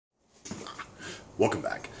Welcome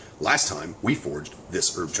back. Last time we forged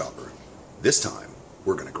this herb chopper. This time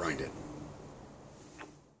we're going to grind it.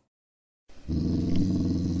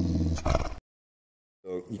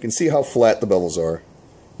 So you can see how flat the bevels are.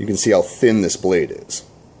 You can see how thin this blade is.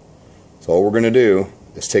 So all we're going to do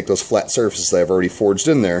is take those flat surfaces that I've already forged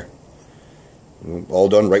in there, all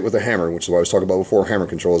done right with a hammer, which is what I was talking about before. Hammer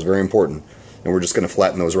control is very important. And we're just going to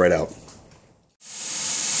flatten those right out.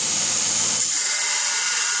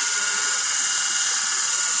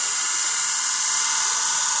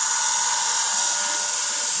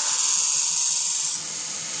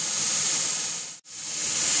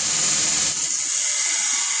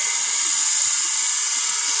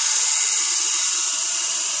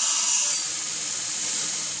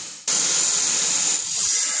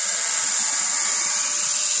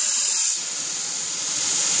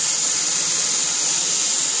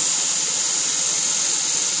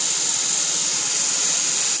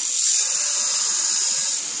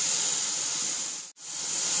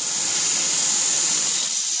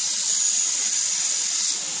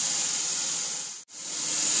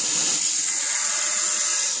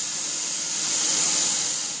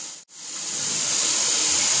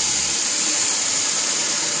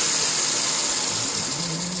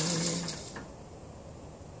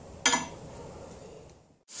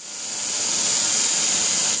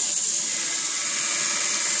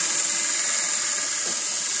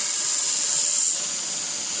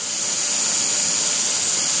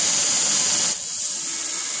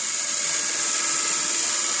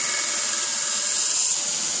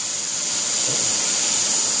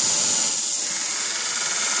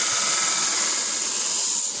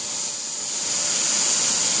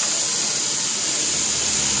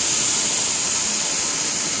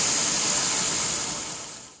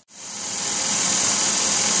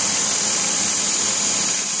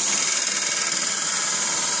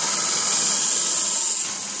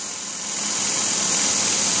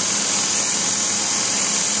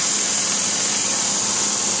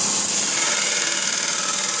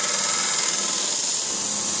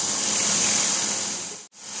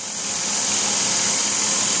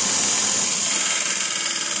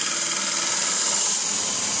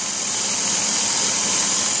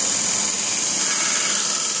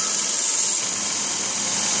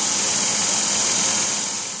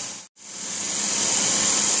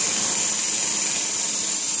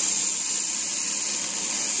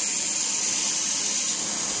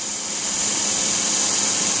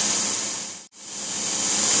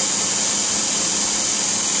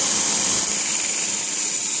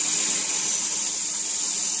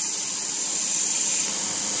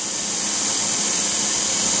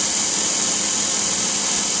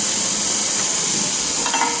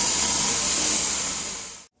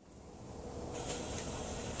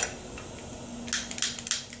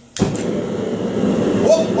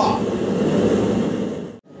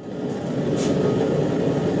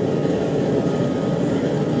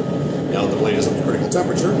 Now that the blade is up to critical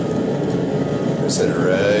temperature, set it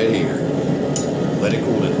right here. Let it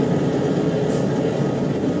cool down.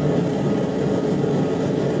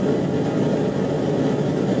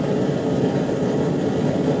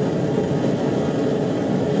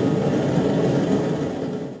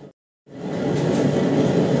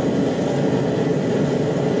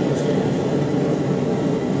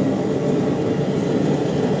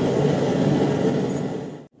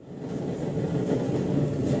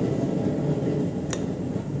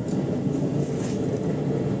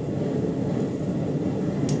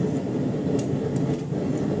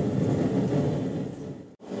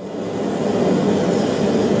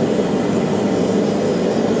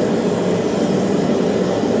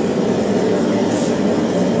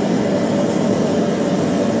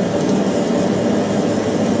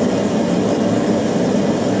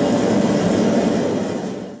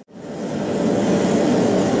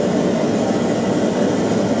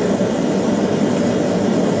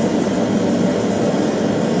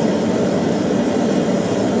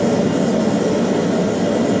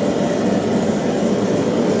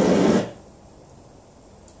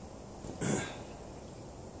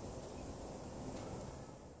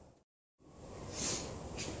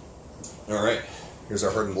 Alright, here's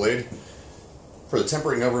our hardened blade. For the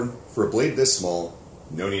tempering oven, for a blade this small,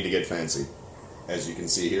 no need to get fancy. As you can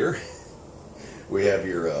see here, we have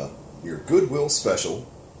your Goodwill Special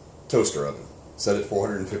toaster oven, set at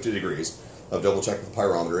 450 degrees. I've double checked with the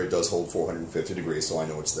pyrometer, it does hold 450 degrees, so I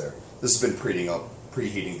know it's there. This has been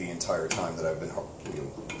preheating the entire time that I've been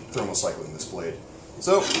thermocycling this blade.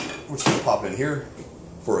 So, we're just going to pop in here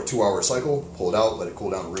for a 2-hour cycle, pull it out, let it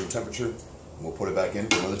cool down to room temperature, and we'll put it back in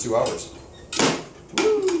for another 2 hours.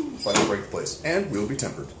 Woo! Finally break the place. And we'll be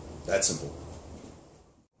tempered. That simple.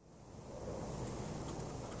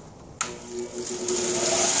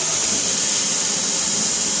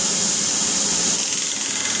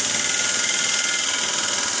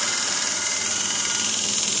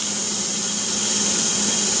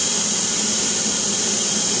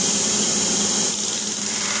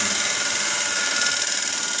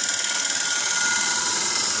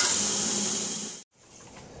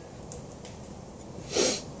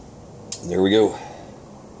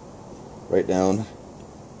 right down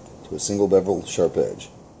to a single bevel sharp edge.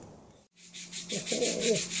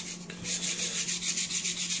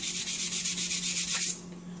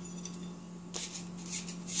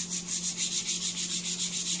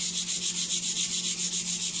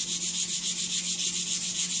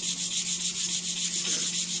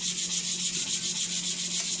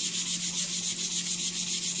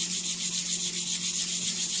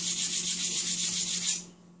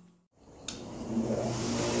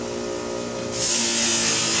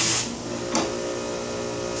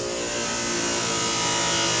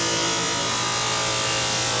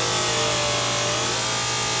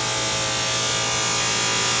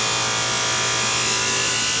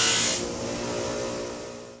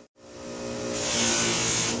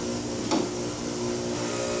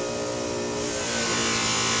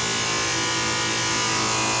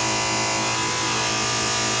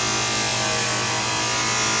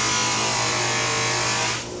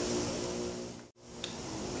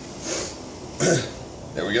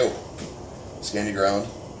 There we go. Scandi ground,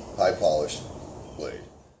 high polished blade.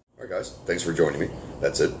 Alright guys, thanks for joining me.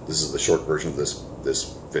 That's it. This is the short version of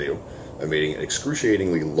this video. I'm making an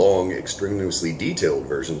excruciatingly long, extremely detailed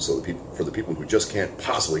version so for the people who just can't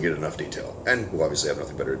possibly get enough detail, and who obviously have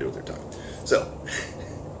nothing better to do with their time. So,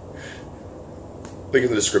 link in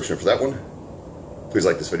the description for that one. Please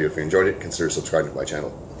like this video if you enjoyed it. Consider subscribing to my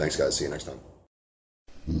channel. Thanks guys, see you next time.